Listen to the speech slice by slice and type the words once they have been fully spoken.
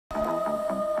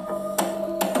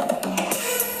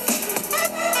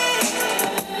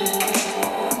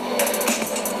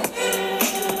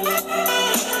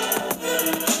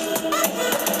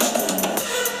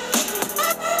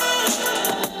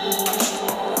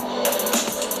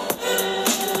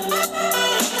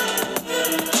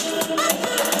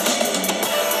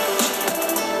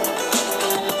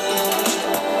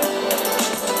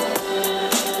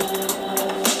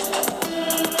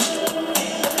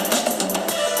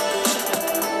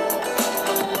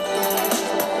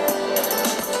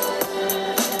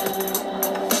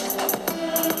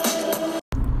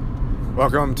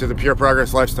Welcome to the Pure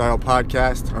Progress Lifestyle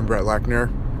Podcast. I'm Brett Lechner.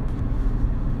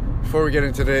 Before we get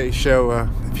into today's show,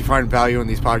 if you find value in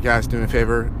these podcasts, do me a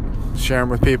favor, share them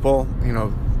with people. You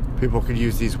know, people could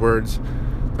use these words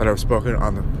that I've spoken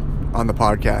on the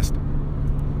podcast.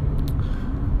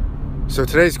 So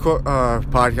today's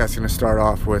podcast is going to start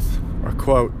off with a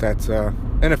quote that's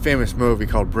in a famous movie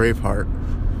called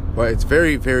Braveheart, but it's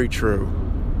very, very true.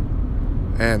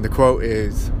 And the quote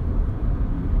is,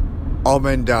 "All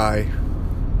men die,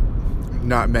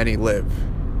 not many live."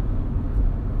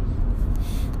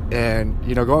 And,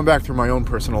 you know, going back through my own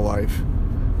personal life,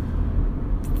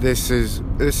 this is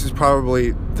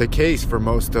probably the case for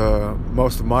most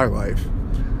of my life.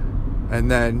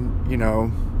 And then, you know,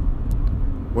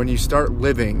 when you start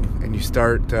living and you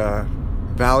start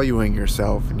valuing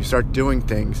yourself and you start doing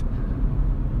things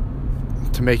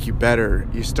to make you better,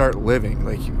 you start living.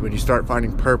 Like, when you start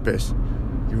finding purpose,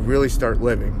 you really start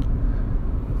living.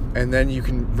 And then you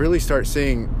can really start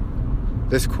seeing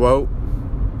this quote,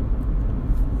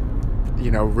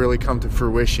 you know, really come to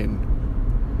fruition.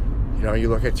 You know, you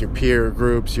look at your peer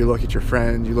groups, you look at your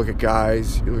friends, you look at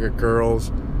guys, you look at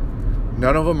girls.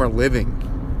 None of them are living.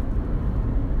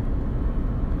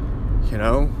 You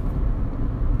know?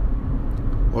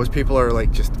 Most people are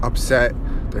like just upset,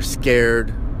 they're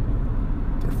scared,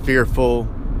 they're fearful,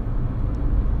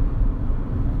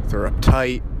 they're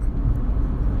uptight,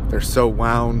 they're so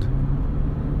wound.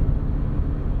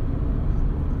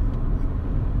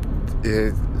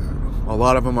 A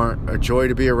lot of them aren't a joy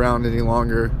to be around any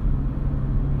longer.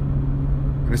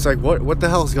 And it's like, what the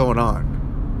hell's going on?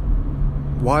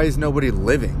 Why is nobody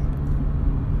living?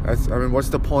 What's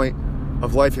the point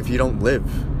of life if you don't live?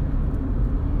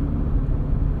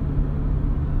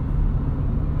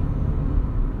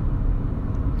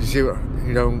 You see,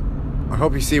 you know, I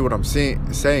hope you see what I'm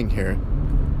saying here.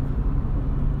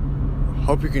 I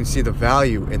hope you can see the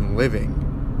value in living.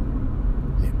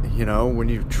 You know, when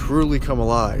you truly come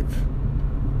alive,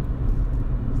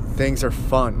 things are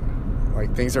fun.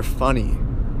 Like, things are funny.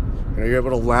 You know, you're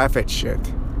able to laugh at shit.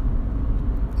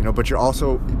 You know, but you're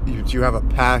also, you have a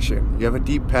passion. You have a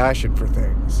deep passion for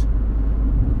things.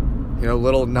 You know,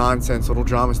 little nonsense, little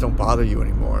dramas don't bother you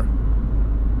anymore.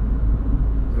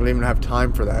 You don't even have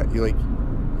time for that. You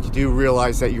do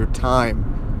realize that your time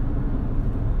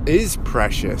is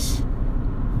precious.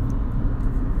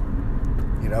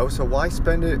 You know, so why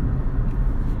spend it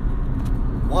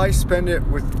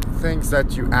with things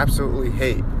that you absolutely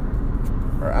hate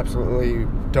or absolutely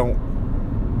don't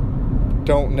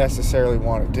necessarily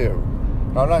want to do?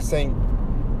 Now, I'm not saying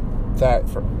that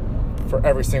for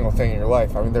every single thing in your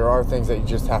life. I mean, there are things that you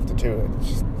just have to do.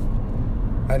 It's just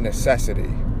a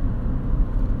necessity.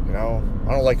 You know,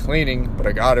 I don't like cleaning, but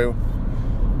I got to.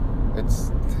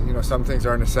 It's, you know, some things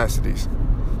are necessities.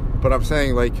 But I'm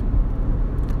saying, like,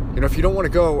 you know, if you don't want to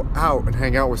go out and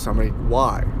hang out with somebody,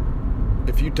 why?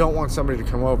 If you don't want somebody to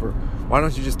come over, why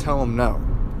don't you just tell them no?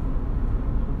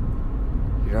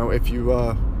 You know, if you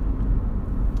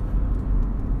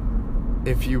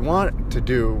want to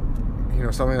do, you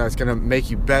know, something that's going to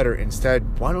make you better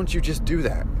instead, why don't you just do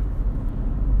that?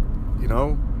 You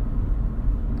know?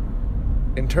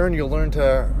 In turn, you'll learn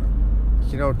to,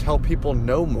 you know, tell people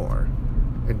no more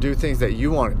and do things that you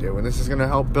want to do. And this is going to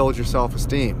help build your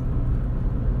self-esteem.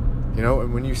 You know,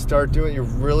 and when you start doing it, you're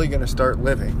really going to start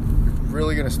living. You're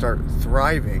really going to start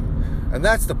thriving. And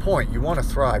that's the point. You want to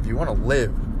thrive. You want to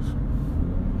live.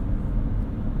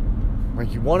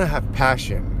 Like, you want to have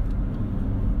passion.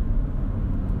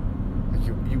 Like,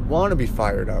 you want to be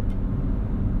fired up.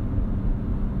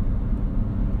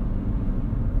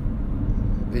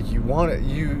 Like, you want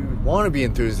to be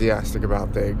enthusiastic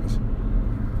about things.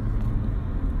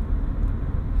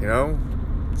 You know?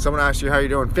 Someone asks you how you're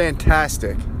doing.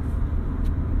 Fantastic.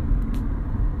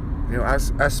 You know,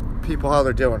 ask people how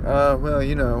they're doing. Well,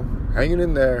 you know, hanging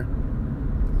in there,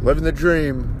 living the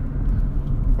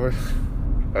dream. Or,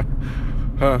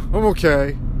 I'm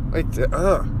okay. Like,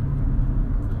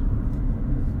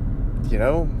 you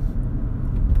know,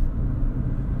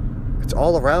 it's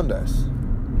all around us.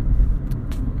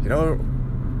 You know,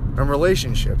 in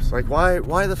relationships. Like,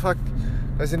 why the fuck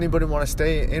does anybody want to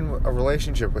stay in a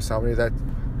relationship with somebody that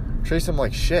treats them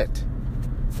like shit,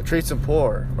 that treats them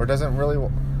poor, or doesn't really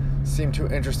seem too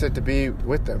interested to be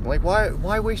with them? Like,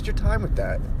 why waste your time with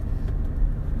that?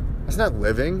 That's not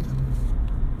living.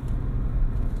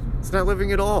 It's not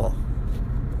living at all.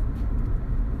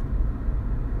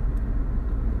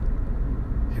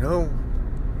 You know,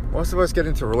 most of us get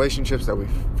into relationships that we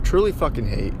truly fucking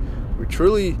hate. We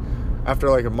truly,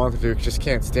 after like a month or two, just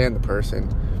can't stand the person.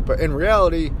 But in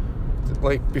reality,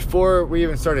 like, before we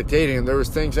even started dating, there was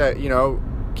things that, you know,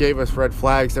 gave us red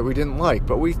flags that we didn't like,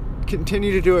 but we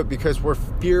continue to do it because we're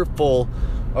fearful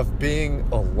of being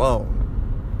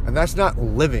alone. And that's not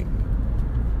living.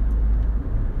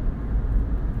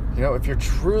 You know, if you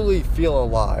truly feel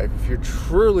alive, if you're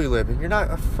truly living, you're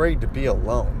not afraid to be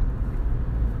alone.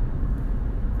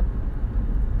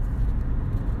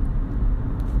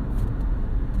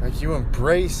 Like, you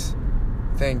embrace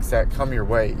things that come your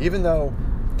way, even though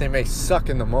they may suck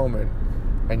in the moment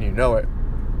and you know it.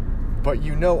 But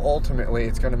you know ultimately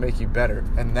it's going to make you better.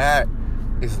 And that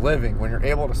is living, when you're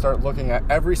able to start looking at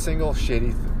every single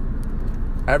shitty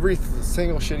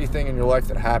thing in your life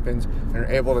that happens, and you're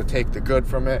able to take the good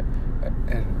from it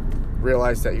and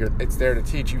realize that it's there to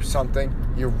teach you something.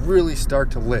 You really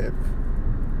start to live.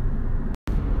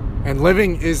 And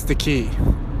living is the key.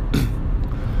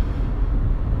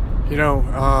 You know,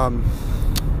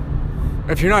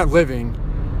 if you're not living,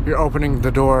 you're opening the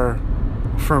door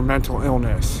for mental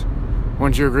illness.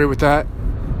 Wouldn't you agree with that?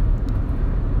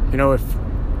 You know, if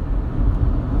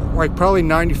like probably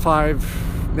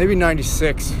 95, maybe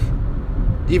 96,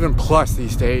 even plus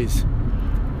these days,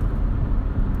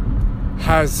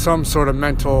 has some sort of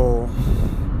mental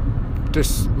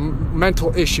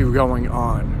issue going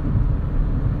on.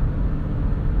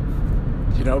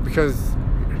 You know, because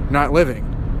you're not living.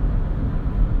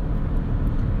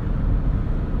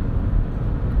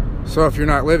 So if you're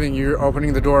not living, you're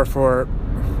opening the door for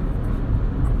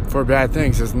bad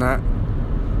things, isn't that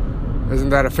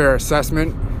a fair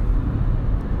assessment?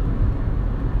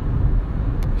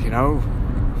 You know,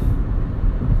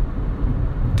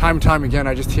 time and time again,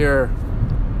 I just hear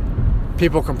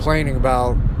people complaining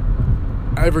about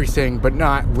everything but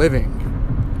not living.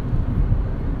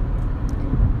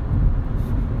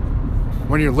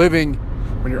 When you're living,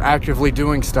 when you're actively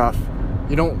doing stuff,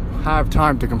 you don't have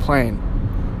time to complain.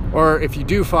 Or if you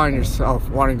do find yourself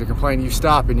wanting to complain, you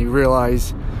stop and you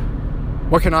realize,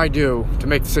 what can I do to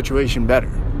make the situation better?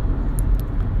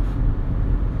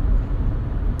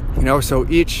 You know, so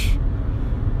each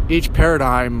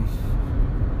paradigm,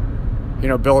 you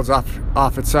know, builds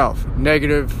off itself.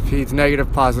 Negative feeds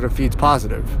negative, positive feeds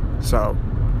positive. So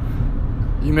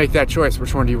you make that choice.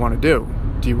 Which one do you want to do?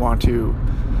 Do you want to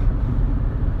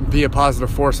be a positive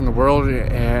force in the world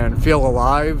and feel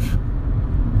alive?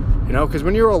 You know, because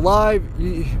when you're alive,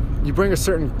 you bring a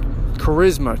certain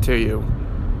charisma to you.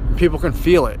 People can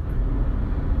feel it.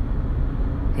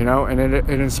 You know, and it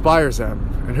inspires them.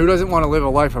 And who doesn't want to live a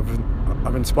life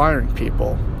of inspiring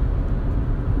people?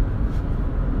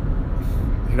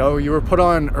 You know, you were put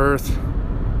on Earth,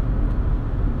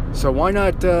 so why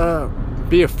not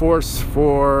be a force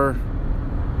for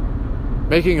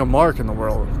making a mark in the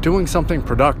world, doing something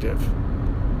productive,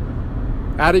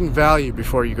 adding value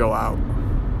before you go out,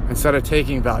 instead of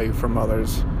taking value from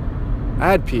others.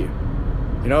 Add you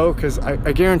know, because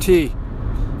I guarantee,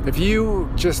 if you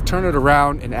just turn it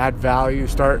around and add value,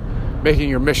 start making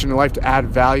your mission in life to add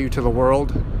value to the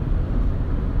world,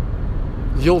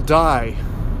 you'll die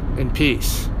in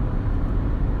peace.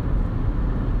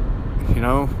 You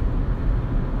know,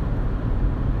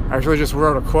 I actually just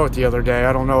wrote a quote the other day.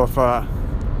 I don't know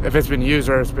if it's been used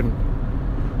or it's been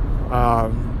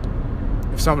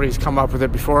if somebody's come up with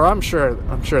it before. I'm sure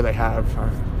they have.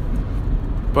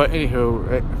 But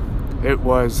anywho, it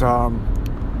was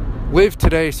live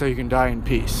today so you can die in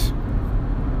peace.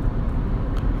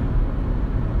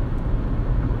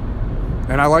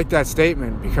 And I like that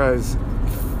statement because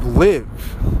live.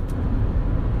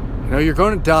 You know, you're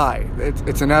going to die.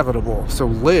 It's inevitable. So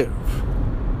live.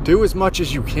 Do as much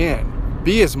as you can.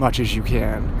 Be as much as you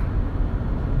can.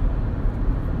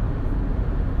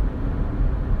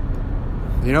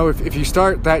 You know, if you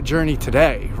start that journey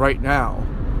today, right now,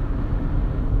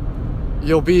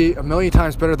 you'll be a million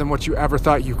times better than what you ever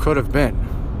thought you could have been.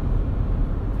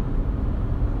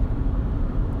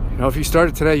 You know, if you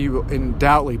started today, you will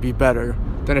undoubtedly be better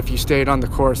than if you stayed on the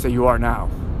course that you are now.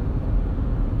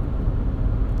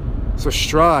 So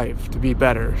strive to be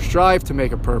better. Strive to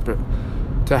make a purpose,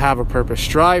 to have a purpose.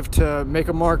 Strive to make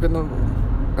a mark in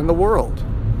the world.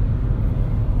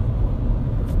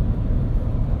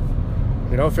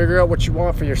 You know, figure out what you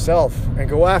want for yourself and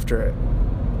go after it.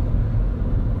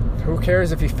 Who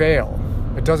cares if you fail?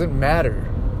 It doesn't matter.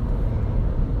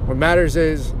 What matters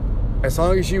is, as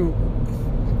long as you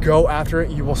go after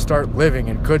it, you will start living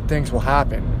and good things will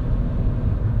happen.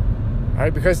 All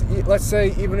right? Because let's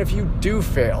say even if you do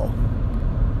fail,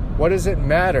 what does it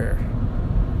matter?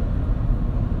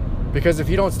 Because if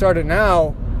you don't start it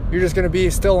now, you're just going to be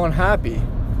still unhappy.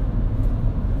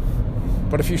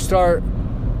 But if you start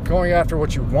going after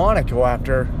what you want to go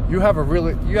after, you have a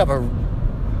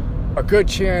good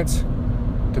chance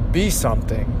to be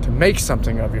something, to make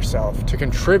something of yourself, to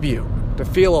contribute, to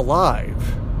feel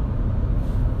alive.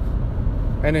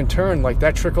 And in turn, like,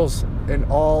 that trickles in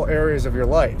all areas of your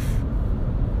life.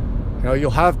 You know,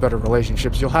 you'll have better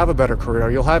relationships, you'll have a better career,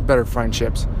 you'll have better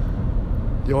friendships,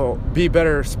 you'll be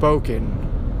better spoken.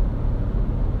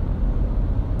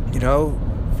 You know,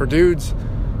 for dudes,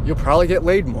 you'll probably get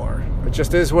laid more. It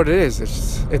just is what it is.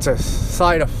 It's a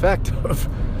side effect of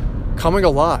coming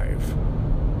alive.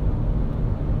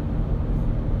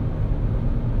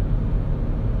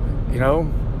 You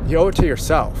know, you owe it to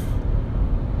yourself.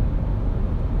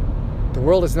 The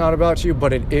world is not about you,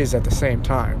 but it is at the same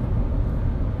time.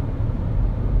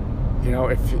 You know,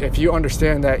 if you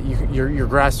understand that, you're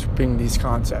grasping these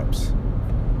concepts.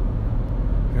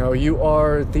 You know, you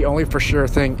are the only for sure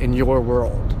thing in your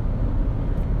world.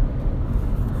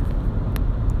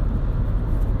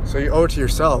 So you owe it to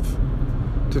yourself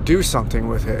to do something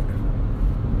with it.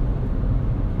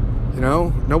 You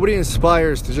know, nobody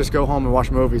inspires to just go home and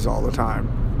watch movies all the time.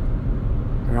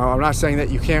 You know, I'm not saying that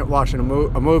you can't watch a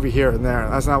movie here and there.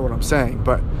 That's not what I'm saying.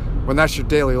 But when that's your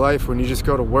daily life, when you just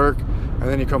go to work and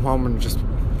then you come home and just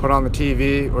put on the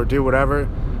TV or do whatever,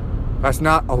 that's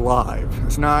not alive.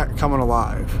 It's not coming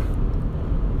alive.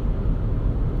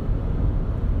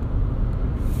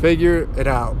 Figure it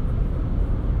out.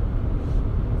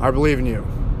 I believe in you.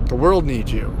 The world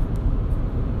needs you.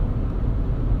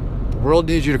 The world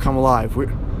needs you to come alive.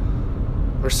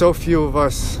 There's so few of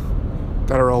us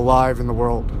that are alive in the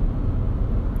world.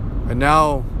 And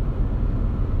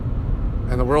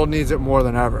the world needs it more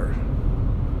than ever.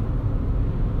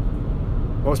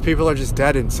 Most people are just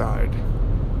dead inside.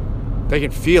 They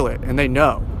can feel it, and they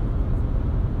know.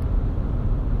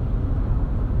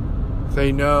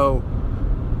 They know.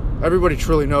 Everybody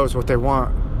truly knows what they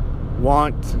want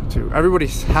to.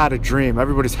 Everybody's had a dream.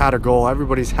 Everybody's had a goal.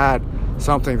 Everybody's had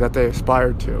something that they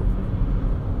aspired to.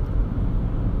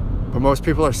 But most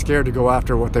people are scared to go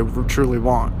after what they truly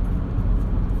want.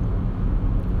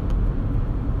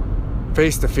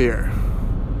 Face the fear.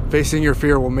 Facing your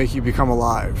fear will make you become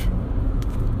alive.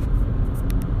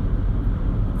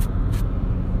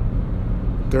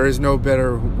 There is no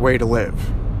better way to live.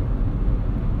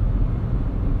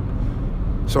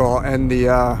 So I'll end the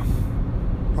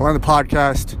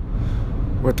podcast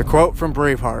with the quote from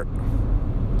Braveheart.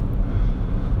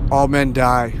 All men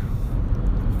die,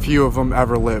 few of them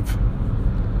ever live.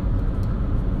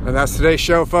 And that's today's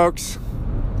show, folks.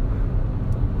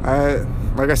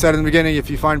 Like I said in the beginning, if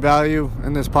you find value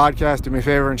in this podcast, do me a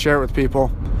favor and share it with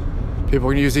people. People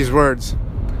can use these words.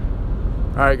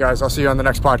 All right, guys, I'll see you on the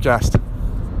next podcast.